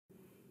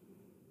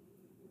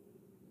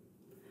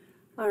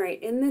All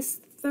right, in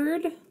this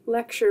third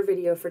lecture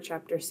video for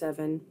Chapter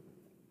 7,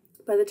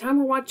 by the time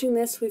we're watching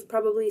this, we've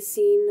probably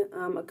seen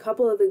a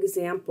couple of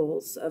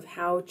examples of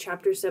how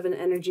Chapter 7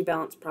 energy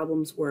balance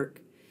problems work.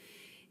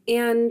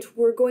 And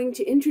we're going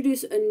to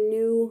introduce a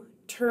new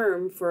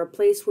term for a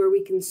place where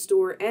we can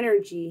store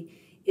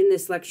energy in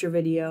this lecture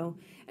video.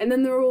 And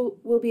then there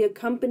will be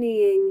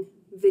accompanying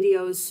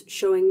videos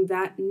showing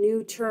that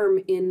new term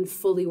in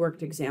fully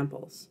worked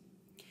examples.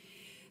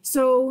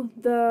 So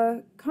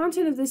the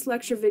content of this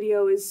lecture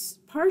video is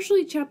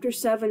partially Chapter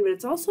 7, but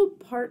it's also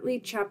partly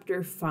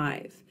Chapter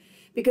 5,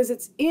 because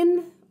it's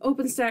in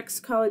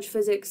Openstax College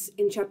Physics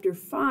in Chapter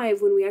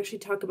 5 when we actually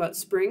talk about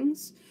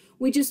springs.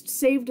 We just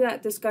saved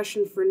that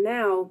discussion for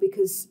now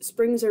because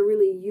springs are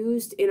really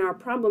used in our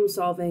problem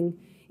solving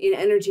in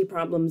energy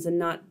problems and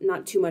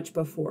not too much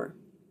before.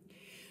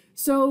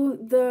 So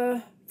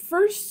the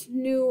first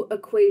new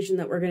equation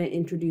that we're going to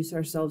introduce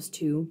ourselves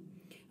to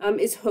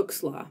is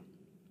Hooke's law.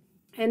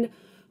 And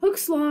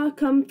Hooke's law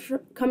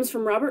comes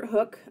from Robert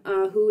Hooke,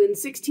 who in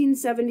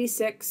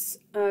 1676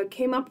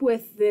 came up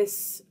with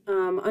this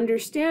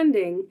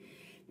understanding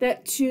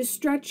that to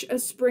stretch a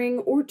spring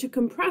or to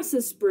compress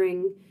a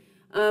spring,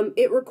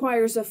 it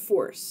requires a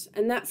force.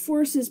 And that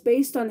force is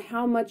based on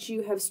how much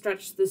you have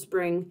stretched the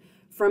spring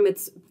from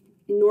its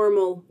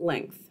normal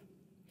length.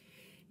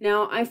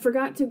 Now, I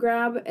forgot to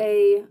grab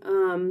a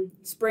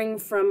spring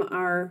from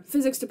our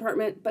physics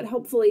department, but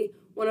hopefully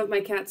one of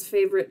my cat's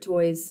favorite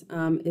toys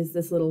is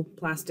this little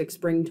plastic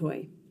spring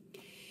toy.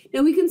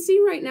 Now we can see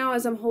right now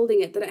as I'm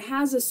holding it that it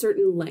has a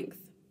certain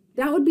length.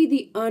 That would be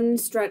the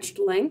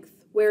unstretched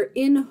length, where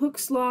in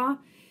Hooke's law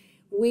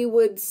we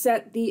would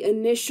set the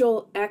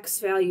initial x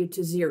value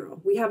to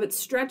 0. We haven't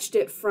stretched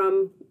it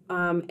from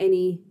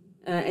any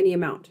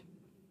amount.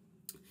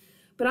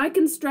 But I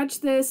can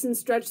stretch this and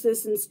stretch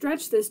this and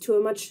stretch this to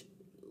a much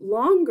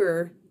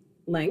longer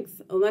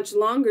length, a much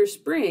longer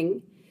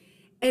spring.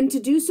 And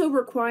to do so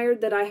required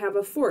that I have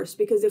a force,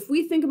 because if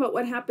we think about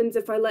what happens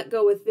if I let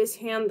go with this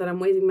hand that I'm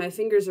waving my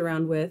fingers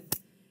around with,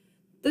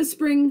 the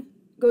spring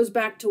goes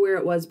back to where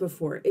it was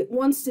before. It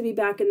wants to be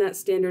back in that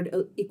standard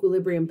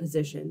equilibrium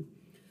position.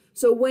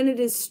 So when it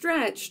is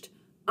stretched,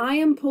 I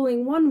am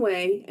pulling one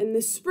way and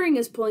the spring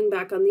is pulling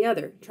back on the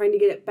other, trying to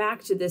get it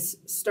back to this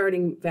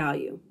starting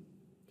value.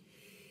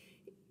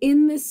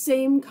 In the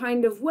same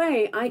kind of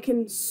way, I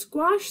can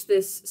squash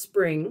this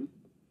spring,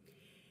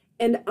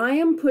 and I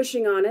am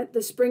pushing on it,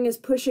 the spring is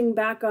pushing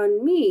back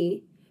on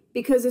me,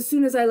 because as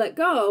soon as I let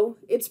go,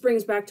 it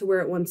springs back to where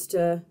it wants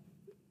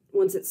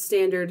its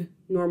standard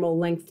normal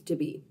length to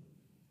be.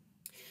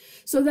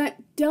 So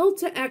that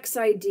delta x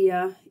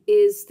idea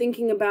is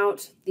thinking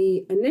about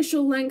the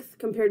initial length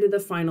compared to the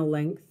final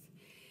length.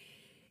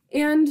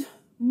 And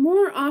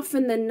more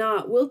often than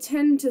not, we'll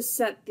tend to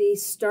set the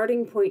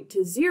starting point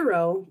to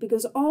 0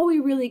 because all we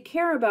really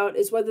care about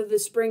is whether the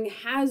spring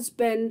has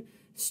been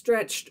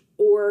stretched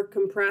or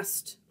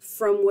compressed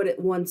from what it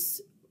wants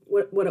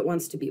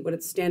to be, what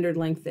its standard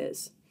length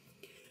is.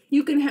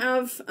 You can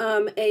have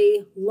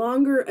a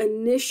longer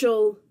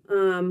initial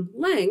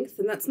length,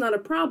 and that's not a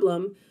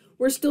problem.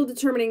 We're still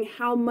determining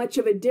how much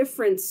of a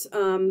difference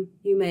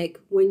you make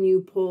when you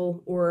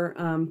pull or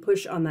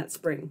push on that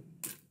spring.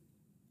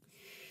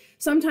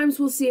 Sometimes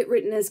we'll see it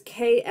written as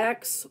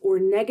kx or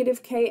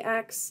negative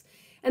kx.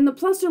 And the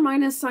plus or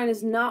minus sign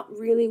is not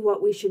really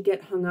what we should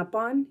get hung up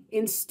on.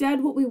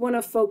 Instead, what we want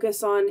to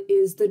focus on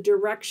is the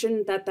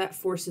direction that that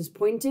force is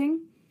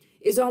pointing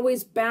is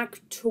always back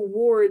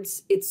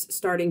towards its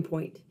starting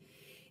point.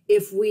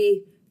 If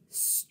we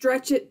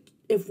stretch it,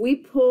 if we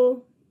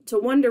pull to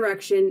one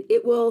direction,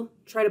 it will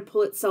try to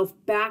pull itself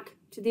back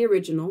to the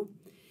original.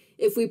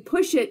 If we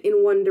push it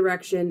in one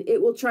direction,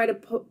 it will try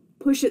to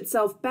push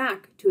itself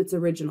back to its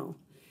original.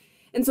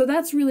 And so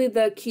that's really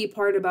the key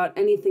part about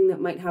anything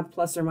that might have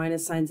plus or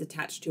minus signs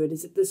attached to it,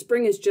 is that the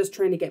spring is just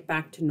trying to get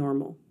back to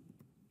normal.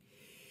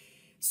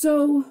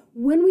 So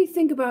when we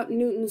think about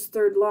Newton's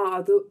third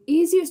law, the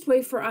easiest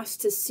way for us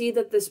to see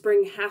that the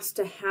spring has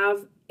to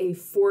have a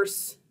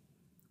force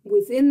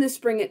within the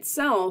spring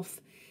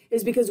itself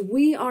is because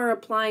we are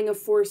applying a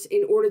force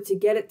in order to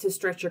get it to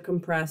stretch or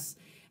compress.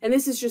 And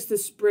this is just the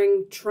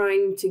spring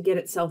trying to get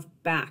itself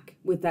back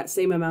with that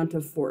same amount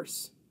of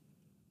force.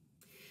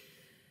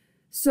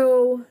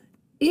 So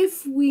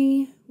if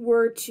we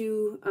were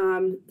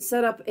to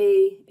set up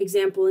an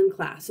example in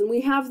class, and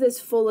we have this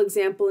full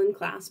example in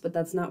class, but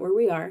that's not where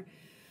we are,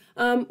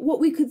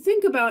 what we could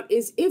think about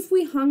is if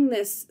we hung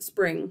this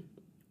spring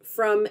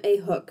from a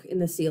hook in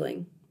the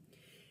ceiling,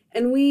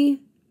 and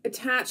we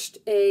attached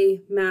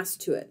a mass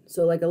to it,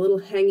 so like a little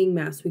hanging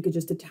mass we could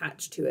just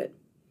attach to it,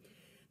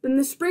 then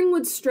the spring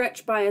would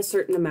stretch by a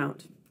certain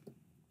amount.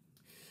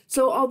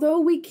 So although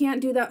we can't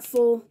do that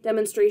full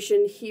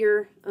demonstration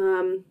here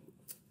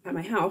at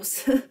my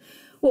house,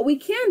 what we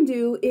can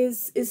do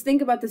is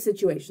think about the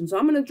situation. So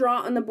I'm going to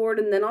draw on the board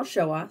and then I'll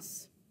show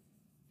us.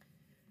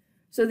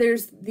 So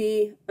there's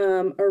the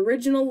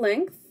original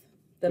length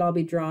that I'll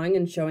be drawing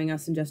and showing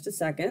us in just a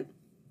second.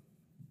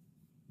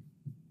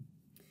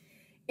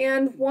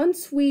 And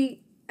once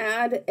we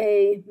add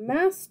a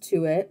mass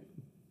to it,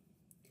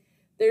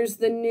 there's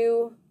the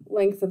new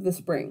length of the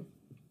spring.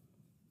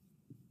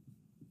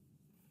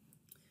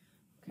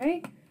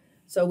 Okay,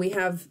 so we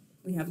have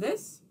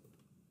this.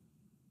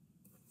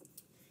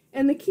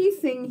 And the key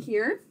thing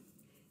here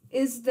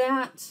is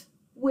that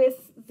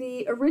with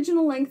the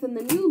original length and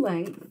the new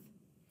length,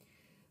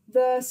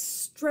 the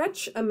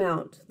stretch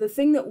amount, the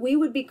thing that we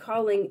would be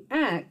calling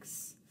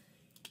x,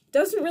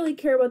 doesn't really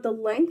care about the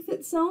length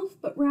itself,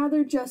 but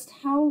rather just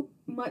how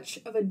much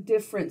of a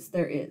difference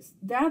there is.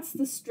 That's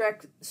the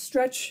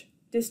stretch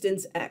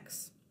distance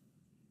x.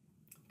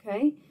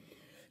 Okay?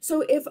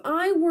 So if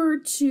I were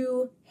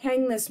to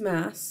hang this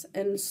mass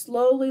and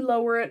slowly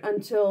lower it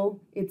until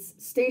it's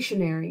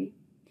stationary,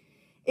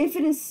 if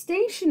it is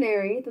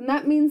stationary, then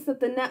that means that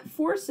the net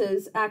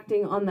forces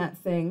acting on that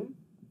thing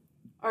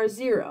are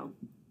 0,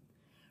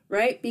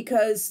 right?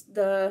 Because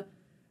the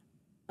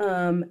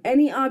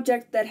any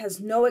object that has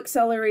no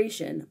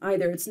acceleration,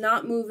 either it's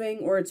not moving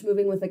or it's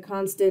moving with a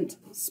constant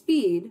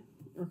speed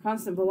or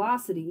constant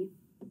velocity,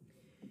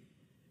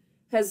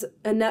 has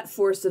a net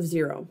force of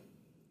 0.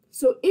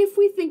 So if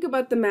we think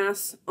about the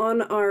mass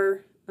on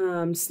our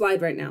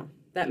slide right now,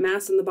 that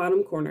mass in the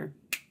bottom corner,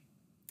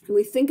 and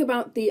we think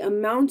about the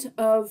amount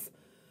of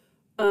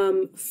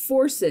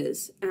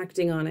forces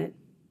acting on it,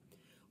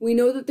 we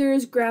know that there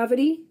is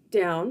gravity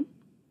down,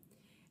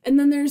 and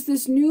then there's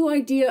this new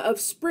idea of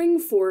spring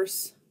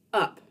force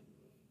up.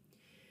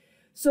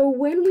 So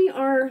when we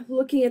are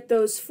looking at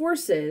those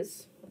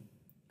forces,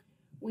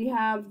 we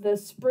have the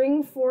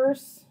spring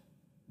force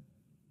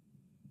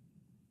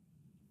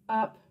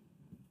up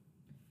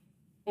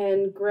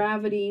and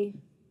gravity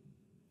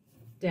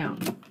down.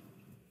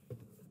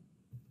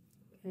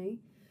 Okay,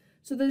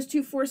 so those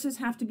two forces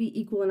have to be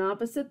equal and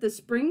opposite. The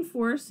spring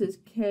force is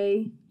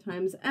K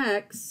times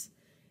X,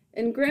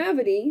 and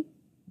gravity,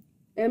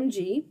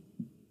 mg,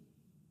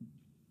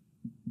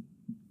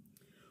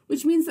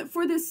 which means that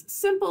for this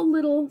simple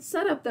little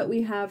setup that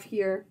we have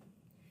here,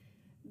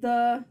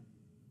 the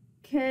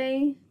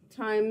K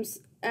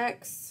times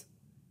X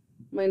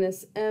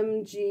minus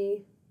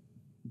mg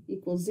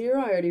equals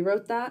 0. I already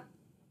wrote that.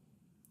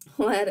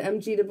 I'll add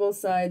mg to both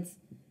sides.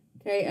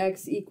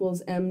 Kx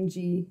equals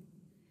mg.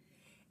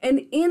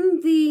 And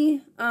in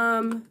the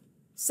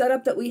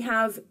setup that we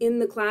have in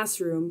the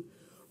classroom,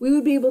 we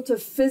would be able to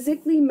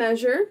physically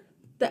measure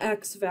the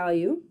x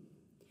value.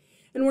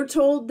 And we're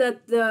told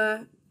that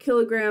the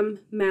kilogram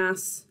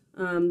mass,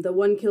 the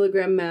 1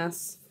 kilogram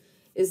mass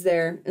is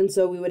there. And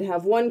so we would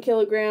have 1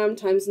 kilogram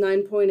times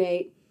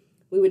 9.8.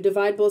 We would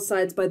divide both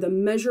sides by the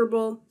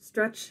measurable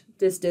stretch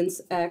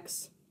distance,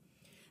 x.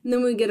 And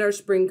then we get our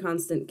spring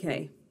constant,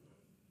 k.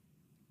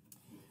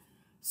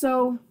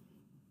 So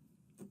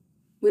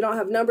we don't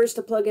have numbers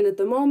to plug in at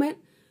the moment,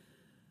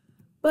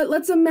 but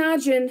let's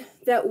imagine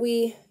that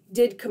we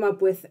did come up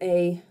with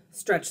a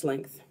stretch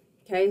length.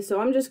 Okay,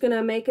 so I'm just going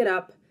to make it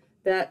up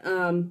that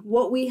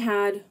what we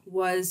had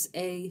was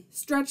a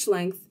stretch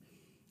length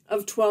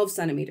of 12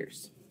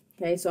 centimeters.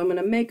 Okay, so I'm going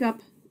to make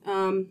up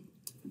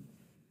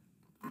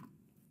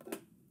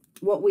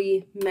what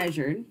we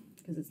measured,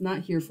 because it's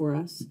not here for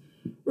us.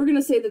 We're going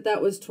to say that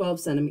that was 12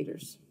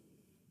 centimeters.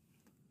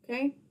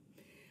 Okay,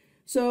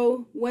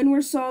 so when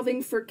we're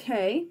solving for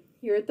k,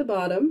 here at the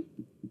bottom,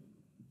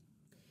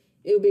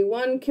 it would be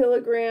 1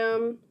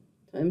 kilogram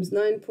times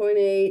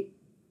 9.8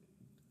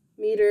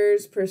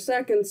 meters per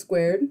second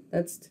squared,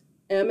 that's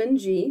m and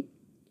g,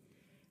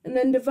 and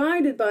then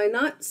divided by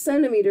not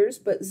centimeters,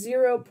 but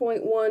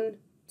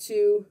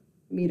 0.12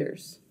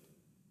 meters.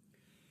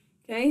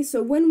 Okay,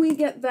 so when we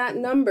get that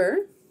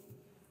number,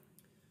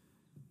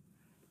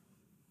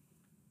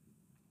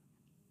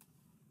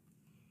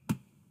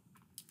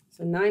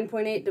 so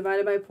 9.8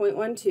 divided by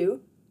 0.12,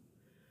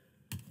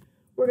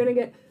 we're going to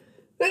get,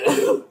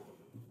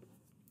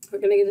 we're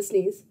going to get a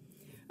sneeze.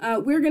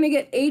 We're going to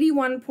get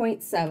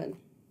 81.7.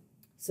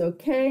 So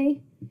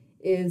K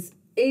is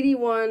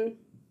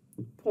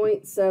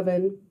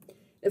 81.7.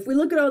 If we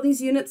look at all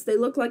these units, they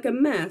look like a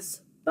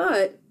mess,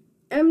 but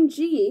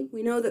mg,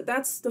 we know that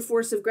that's the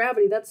force of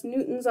gravity. That's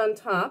newtons on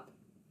top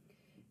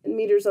and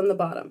meters on the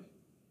bottom.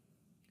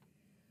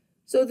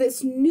 So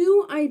this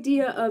new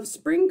idea of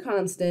spring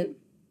constant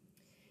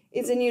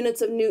is in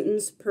units of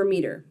newtons per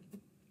meter.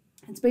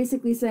 It's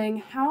basically saying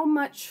how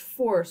much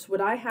force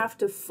would I have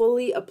to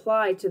fully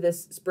apply to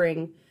this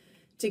spring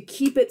to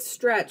keep it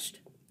stretched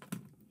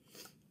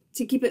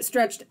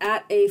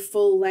at a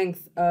full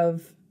length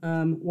of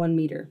 1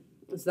 meter.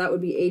 So that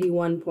would be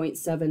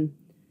 81.7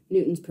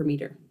 newtons per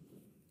meter.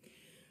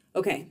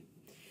 Okay,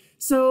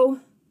 so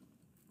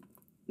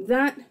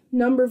that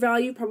number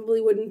value probably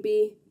wouldn't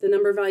be the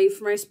number value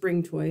for my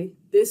spring toy.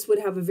 This would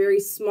have a very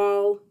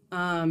small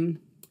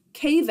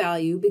K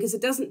value because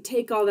it doesn't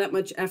take all that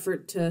much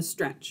effort to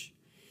stretch.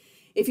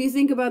 If you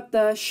think about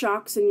the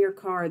shocks in your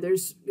car,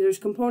 there's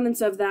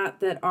components of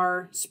that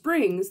are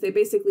springs. They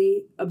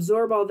basically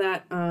absorb all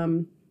that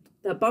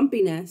that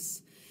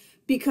bumpiness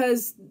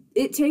because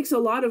it takes a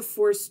lot of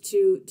force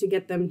to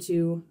get them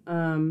to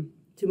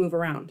move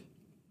around,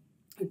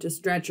 or to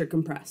stretch or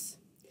compress.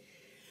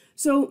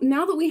 So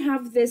now that we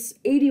have this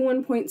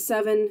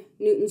 81.7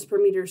 newtons per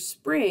meter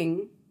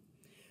spring,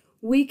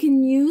 we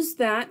can use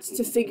that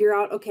to figure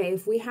out, okay,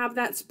 if we have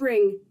that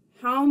spring,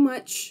 how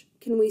much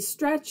can we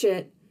stretch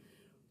it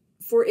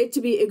for it to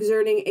be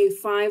exerting a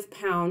 5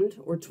 pound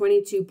or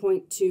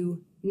 22.2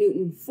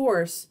 Newton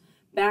force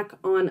back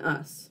on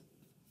us.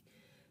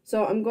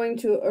 So I'm going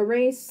to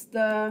erase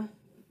the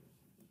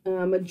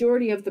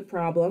majority of the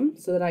problem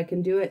so that I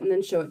can do it and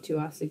then show it to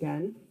us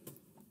again.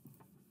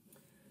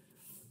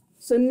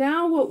 So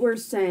now what we're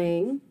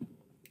saying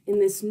in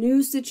this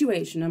new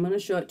situation, I'm going to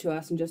show it to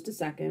us in just a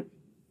second,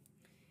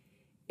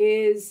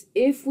 is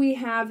if we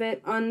have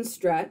it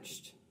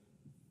unstretched,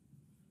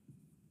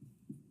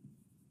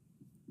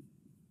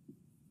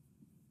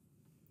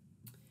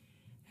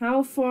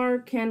 how far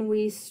can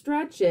we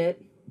stretch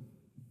it,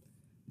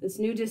 this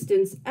new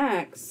distance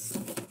x,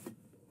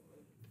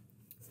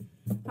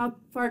 how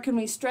far can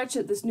we stretch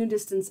it, this new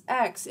distance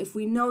x, if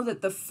we know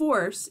that the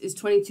force is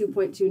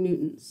 22.2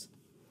 newtons?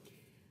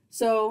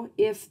 So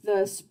if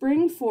the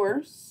spring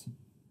force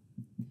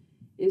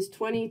is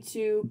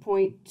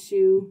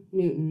 22.2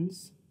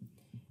 newtons,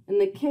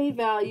 and the K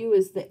value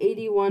is the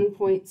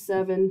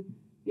 81.7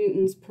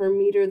 newtons per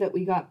meter that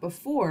we got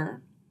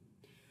before,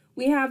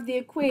 we have the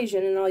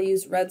equation, and I'll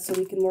use red so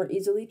we can more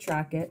easily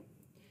track it.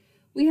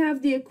 We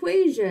have the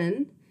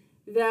equation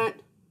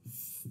that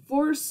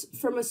force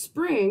from a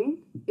spring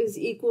is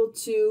equal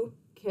to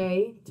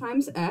K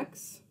times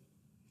X.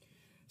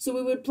 So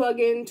we would plug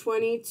in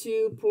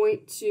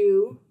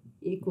 22.2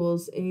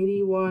 equals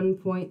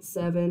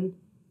 81.7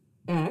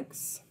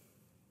 X.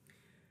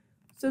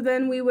 So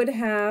then we would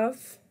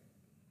have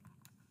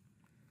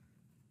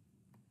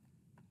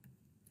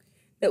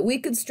that we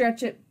could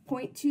stretch it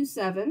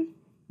 0.27,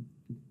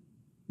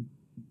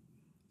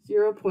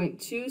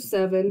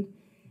 0.27,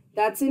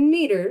 that's in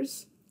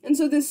meters, and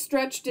so this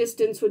stretch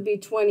distance would be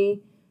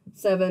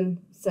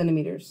 27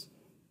 centimeters.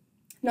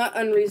 Not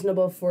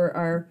unreasonable for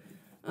our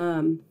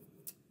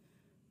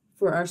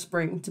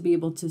spring to be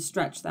able to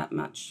stretch that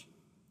much.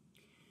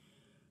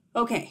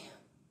 Okay,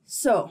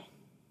 so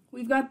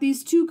we've got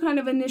these two kind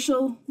of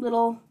initial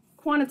little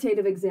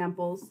quantitative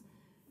examples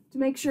to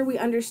make sure we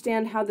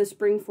understand how the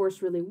spring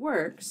force really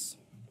works.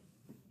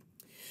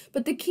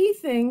 But the key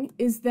thing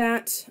is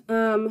that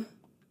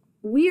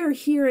we are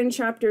here in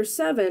Chapter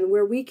 7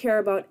 where we care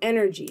about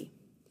energy.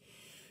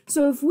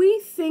 So if we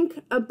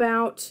think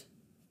about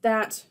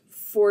that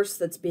force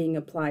that's being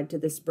applied to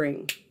the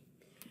spring,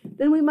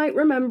 then we might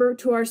remember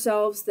to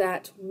ourselves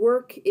that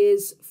work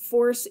is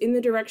force in the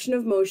direction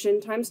of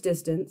motion times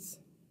distance.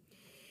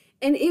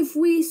 And if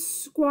we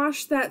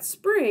squash that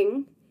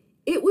spring,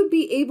 it would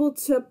be able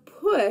to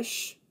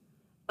push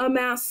a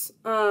mass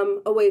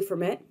away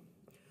from it.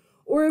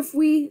 Or if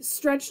we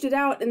stretched it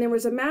out and there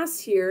was a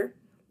mass here,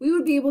 we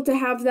would be able to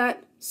have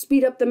that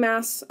speed up the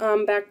mass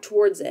back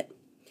towards it.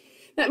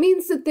 That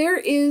means that there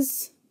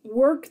is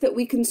work that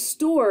we can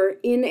store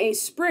in a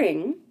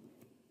spring,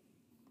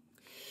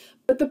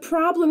 but the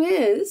problem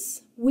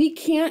is we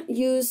can't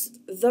use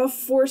the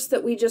force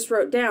that we just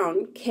wrote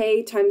down,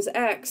 K times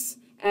X,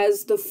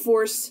 as the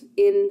force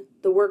in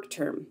the work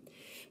term,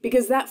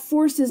 because that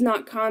force is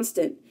not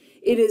constant.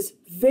 It is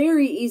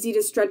very easy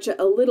to stretch it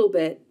a little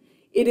bit.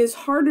 It is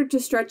harder to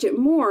stretch it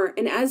more,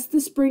 and as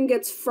the spring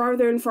gets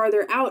farther and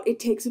farther out, it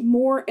takes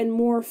more and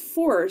more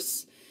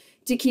force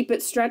to keep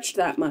it stretched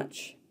that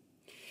much.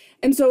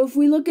 And so if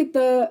we look at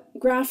the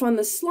graph on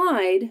the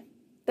slide,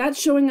 that's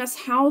showing us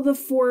how the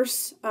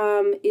force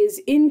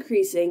is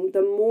increasing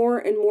the more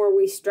and more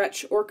we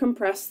stretch or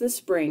compress the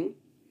spring.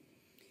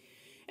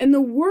 And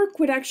the work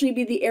would actually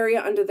be the area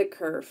under the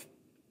curve.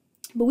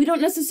 But we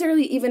don't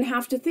necessarily even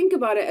have to think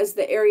about it as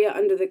the area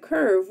under the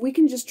curve. We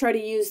can just try to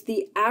use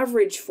the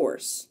average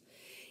force.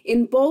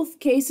 In both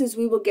cases,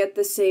 we will get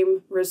the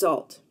same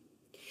result.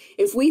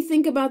 If we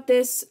think about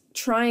this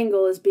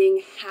triangle as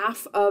being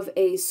half of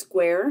a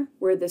square,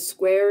 where the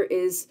square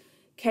is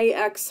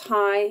kx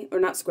high, or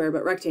not square,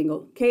 but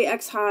rectangle,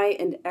 kx high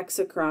and x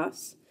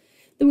across,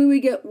 then we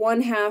would get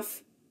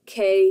 1/2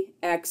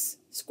 kx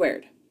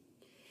squared.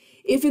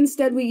 If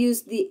instead we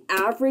used the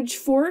average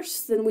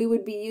force, then we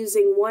would be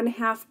using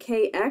 1/2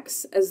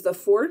 kx as the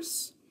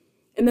force,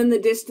 and then the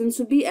distance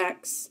would be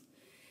x.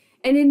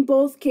 And in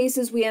both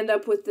cases, we end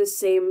up with the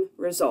same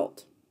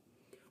result.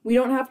 We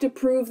don't have to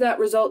prove that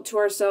result to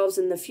ourselves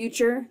in the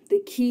future. The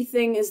key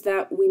thing is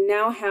that we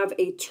now have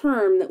a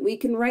term that we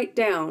can write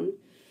down,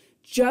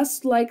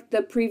 just like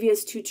the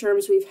previous two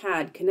terms we've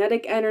had,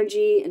 kinetic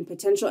energy and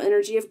potential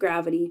energy of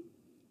gravity.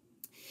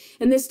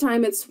 And this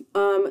time it's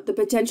the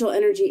potential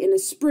energy in a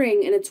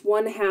spring, and it's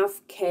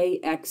 1/2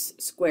 kx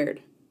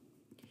squared.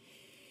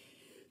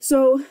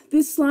 So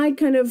this slide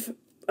kind of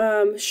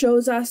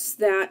shows us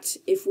that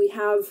if we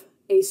have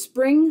a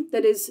spring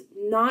that is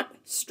not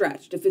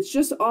stretched, if it's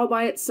just all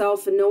by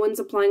itself and no one's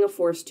applying a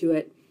force to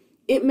it,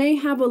 it may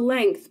have a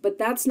length, but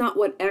that's not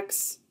what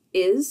x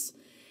is.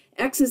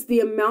 X is the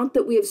amount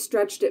that we have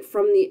stretched it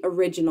from the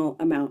original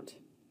amount.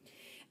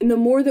 And the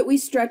more that we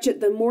stretch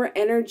it, the more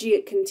energy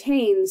it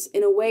contains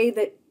in a way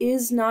that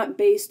is not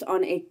based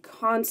on a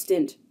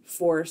constant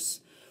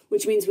force,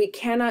 which means we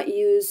cannot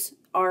use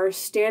our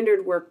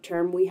standard work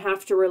term. We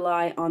have to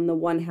rely on the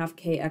 1/2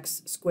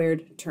 kx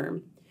squared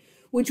term,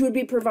 which would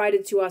be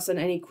provided to us on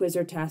any quiz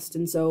or test.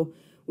 And so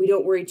we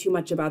don't worry too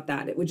much about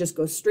that. It would just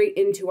go straight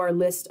into our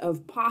list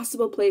of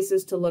possible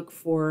places to look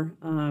for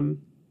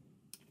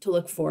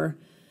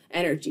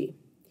energy.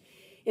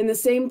 In the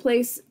same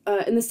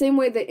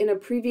way that in a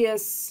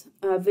previous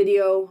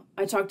video,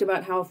 I talked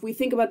about how if we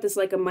think about this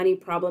like a money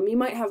problem, you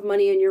might have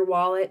money in your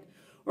wallet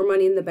or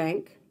money in the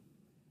bank.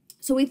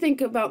 So we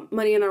think about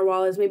money in our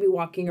wallet as maybe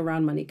walking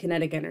around money,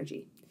 kinetic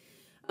energy.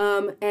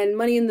 And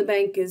money in the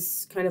bank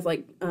is kind of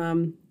like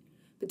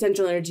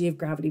potential energy of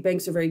gravity.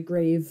 Banks are very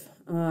grave,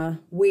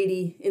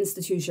 weighty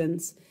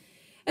institutions.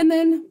 And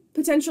then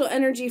potential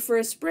energy for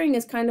a spring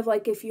is kind of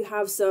like if you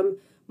have some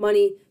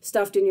money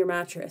stuffed in your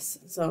mattress,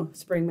 so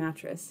spring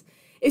mattress.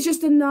 It's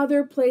just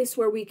another place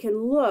where we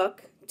can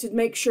look to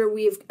make sure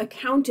we've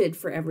accounted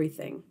for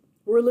everything.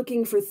 We're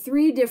looking for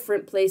 3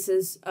 different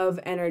places of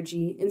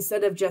energy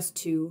instead of just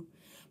 2.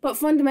 But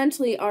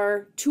fundamentally,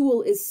 our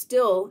tool is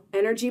still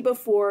energy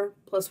before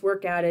plus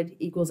work added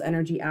equals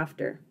energy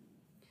after.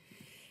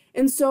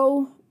 And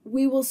so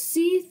we will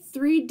see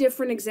 3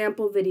 different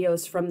example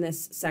videos from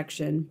this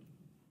section,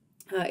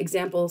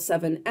 example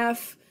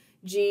 7F,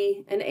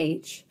 G, and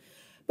H.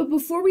 But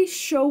before we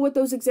show what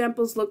those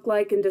examples look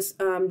like and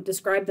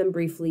describe them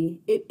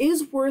briefly, it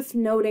is worth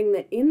noting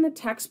that in the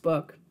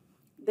textbook,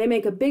 they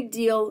make a big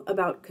deal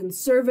about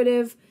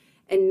conservative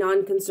and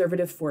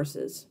non-conservative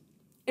forces.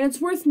 And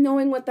it's worth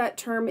knowing what that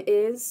term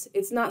is.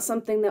 It's not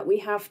something that we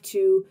have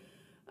to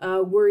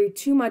worry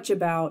too much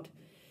about.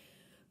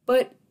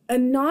 But a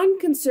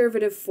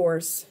non-conservative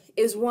force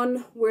is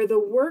one where the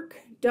work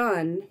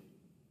done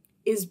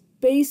is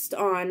based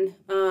on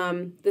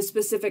the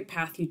specific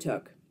path you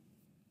took.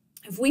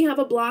 If we have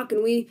a block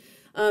and we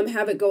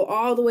have it go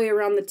all the way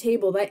around the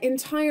table, that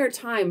entire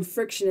time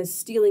friction is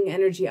stealing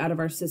energy out of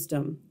our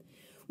system.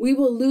 We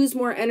will lose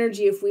more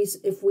energy if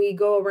we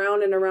go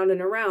around and around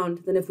and around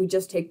than if we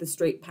just take the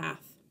straight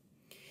path.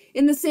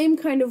 In the same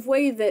kind of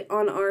way that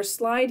on our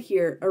slide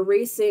here,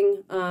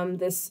 erasing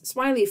this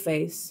smiley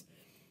face,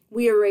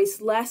 we erase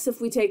less if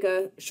we take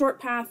a short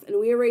path, and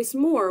we erase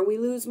more, we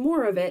lose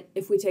more of it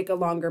if we take a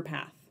longer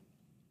path.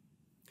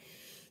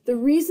 The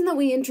reason that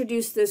we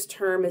introduce this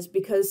term is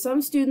because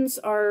some students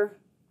are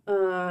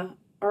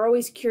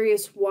always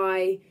curious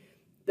why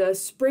the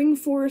spring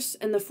force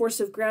and the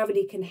force of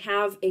gravity can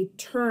have a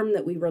term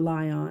that we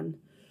rely on,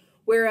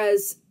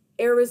 whereas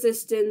air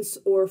resistance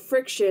or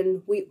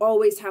friction, we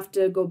always have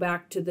to go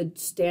back to the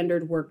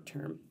standard work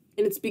term.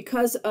 And it's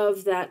because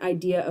of that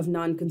idea of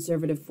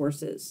non-conservative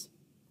forces.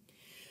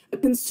 A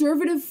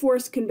conservative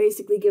force can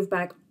basically give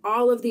back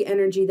all of the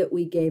energy that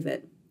we gave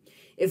it.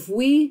 If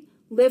we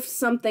lift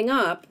something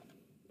up,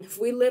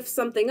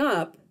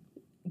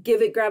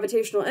 give it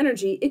gravitational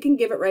energy, it can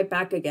give it right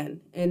back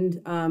again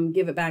and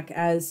give it back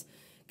as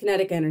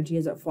kinetic energy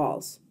as it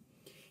falls.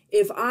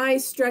 If I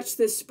stretch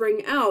this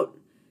spring out,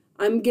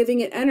 I'm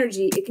giving it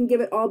energy, it can give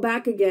it all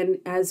back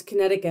again as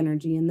kinetic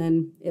energy, and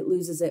then it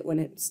loses it when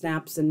it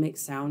snaps and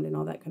makes sound and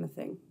all that kind of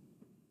thing.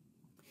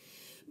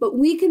 But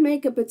we can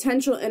make a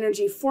potential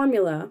energy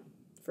formula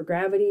for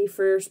gravity,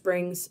 for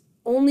springs,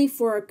 only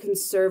for a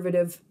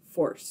conservative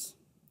force.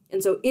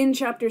 And so in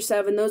Chapter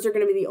 7, those are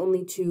going to be the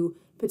only 2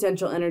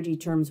 potential energy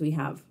terms we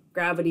have,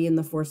 gravity and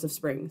the force of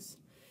springs.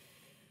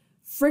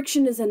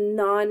 Friction is a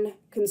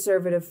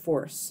non-conservative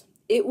force.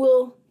 It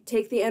will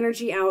take the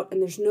energy out,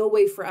 and there's no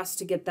way for us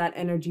to get that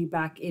energy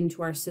back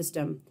into our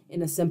system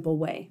in a simple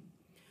way.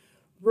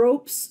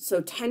 Ropes, so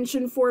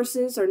tension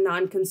forces, are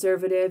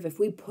non-conservative. If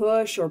we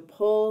push or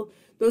pull,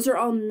 those are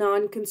all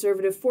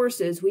non-conservative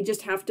forces. We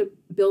just have to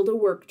build a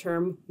work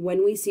term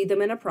when we see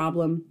them in a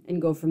problem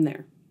and go from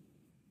there.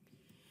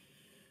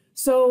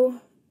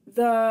 So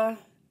the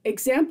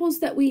examples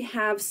that we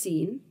have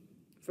seen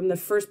from the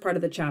first part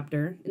of the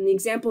chapter and the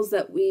examples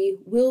that we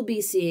will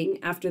be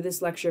seeing after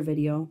this lecture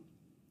video,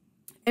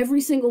 every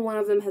single one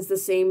of them has the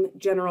same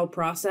general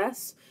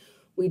process.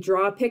 We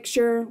draw a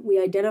picture, we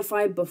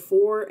identify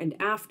before and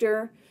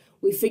after,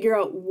 we figure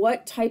out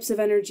what types of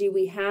energy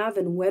we have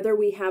and whether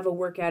we have a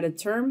work added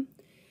term,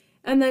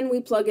 and then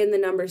we plug in the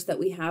numbers that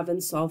we have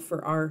and solve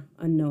for our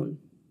unknown.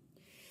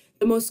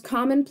 The most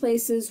common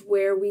places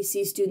where we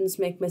see students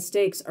make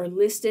mistakes are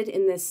listed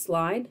in this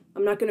slide.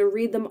 I'm not going to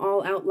read them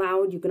all out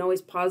loud. You can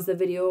always pause the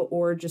video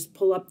or just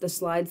pull up the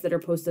slides that are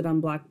posted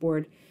on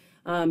Blackboard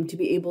to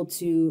be able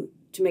to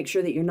make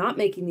sure that you're not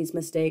making these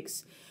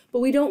mistakes.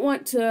 But we don't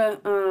want to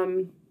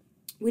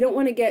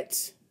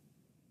get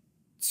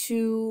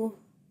too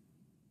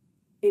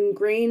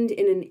ingrained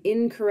in an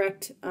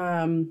incorrect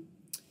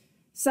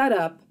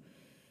setup.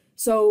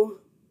 So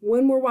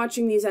when we're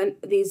watching these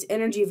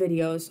energy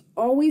videos,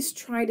 always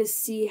try to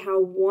see how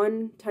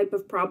one type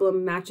of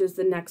problem matches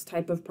the next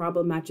type of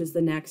problem matches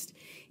the next,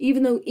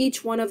 even though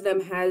each one of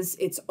them has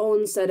its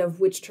own set of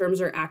which terms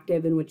are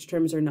active and which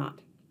terms are not.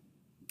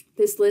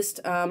 This list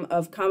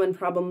of common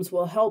problems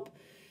will help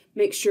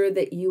make sure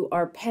that you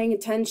are paying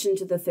attention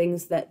to the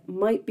things that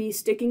might be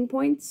sticking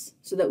points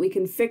so that we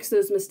can fix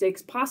those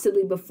mistakes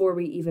possibly before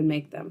we even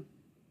make them.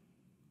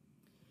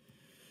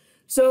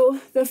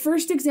 So the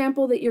first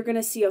example that you're going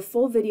to see a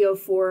full video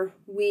for,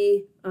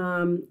 we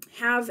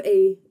have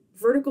a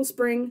vertical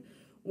spring.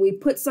 We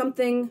put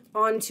something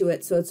onto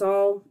it so it's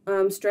all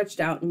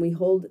stretched out, and we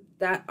hold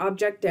that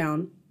object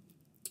down.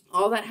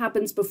 All that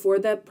happens before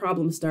the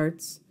problem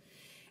starts.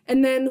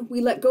 And then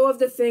we let go of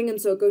the thing,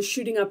 and so it goes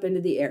shooting up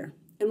into the air.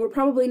 And we're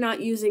probably not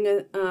using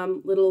a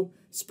little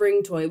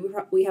spring toy.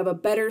 We have a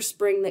better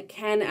spring that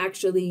can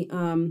actually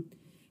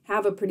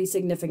have a pretty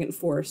significant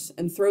force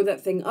and throw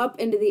that thing up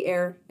into the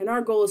air. And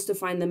our goal is to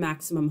find the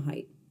maximum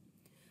height.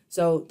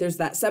 So there's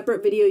that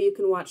separate video you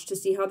can watch to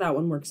see how that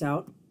one works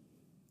out.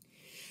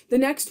 The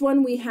next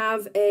one, we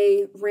have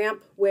a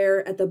ramp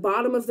where at the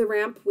bottom of the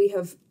ramp, we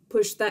have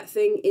pushed that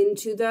thing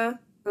into the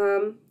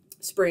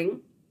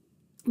spring.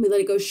 We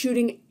let it go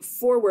shooting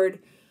forward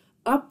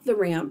up the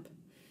ramp,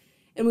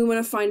 and we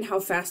want to find how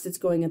fast it's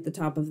going at the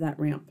top of that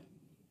ramp.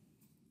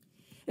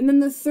 And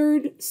then the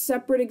third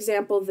separate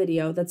example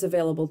video that's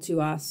available to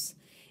us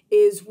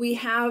is we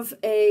have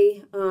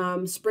a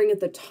spring at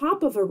the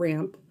top of a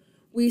ramp.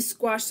 We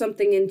squash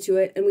something into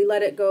it, and we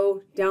let it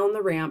go down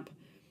the ramp.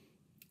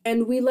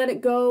 And we let it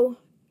go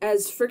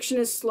as friction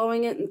is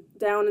slowing it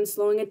down and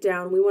slowing it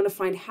down. We want to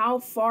find how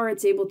far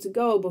it's able to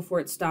go before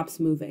it stops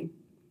moving.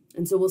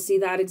 And so we'll see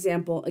that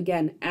example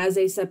again as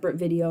a separate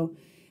video.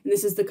 And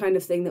this is the kind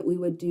of thing that we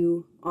would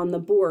do on the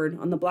board,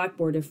 on the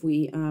blackboard, if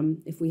we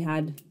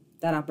had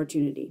that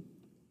opportunity.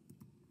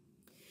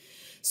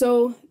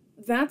 So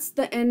that's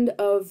the end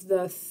of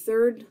the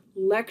third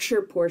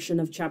lecture portion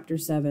of Chapter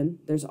 7.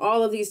 There's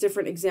all of these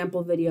different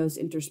example videos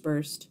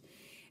interspersed.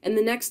 And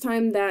the next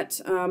time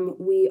that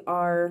we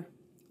are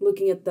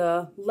looking at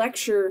the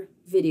lecture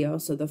video,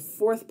 so the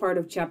fourth part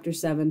of Chapter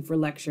 7 for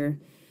lecture,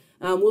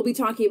 we'll be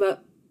talking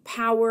about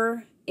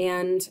power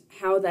and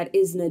how that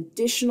is an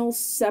additional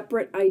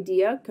separate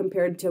idea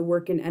compared to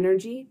work and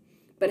energy,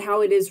 but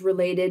how it is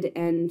related,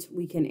 and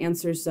we can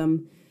answer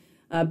some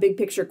big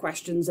picture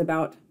questions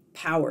about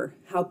power,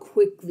 how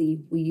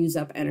quickly we use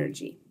up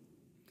energy.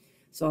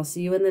 So I'll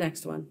see you in the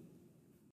next one.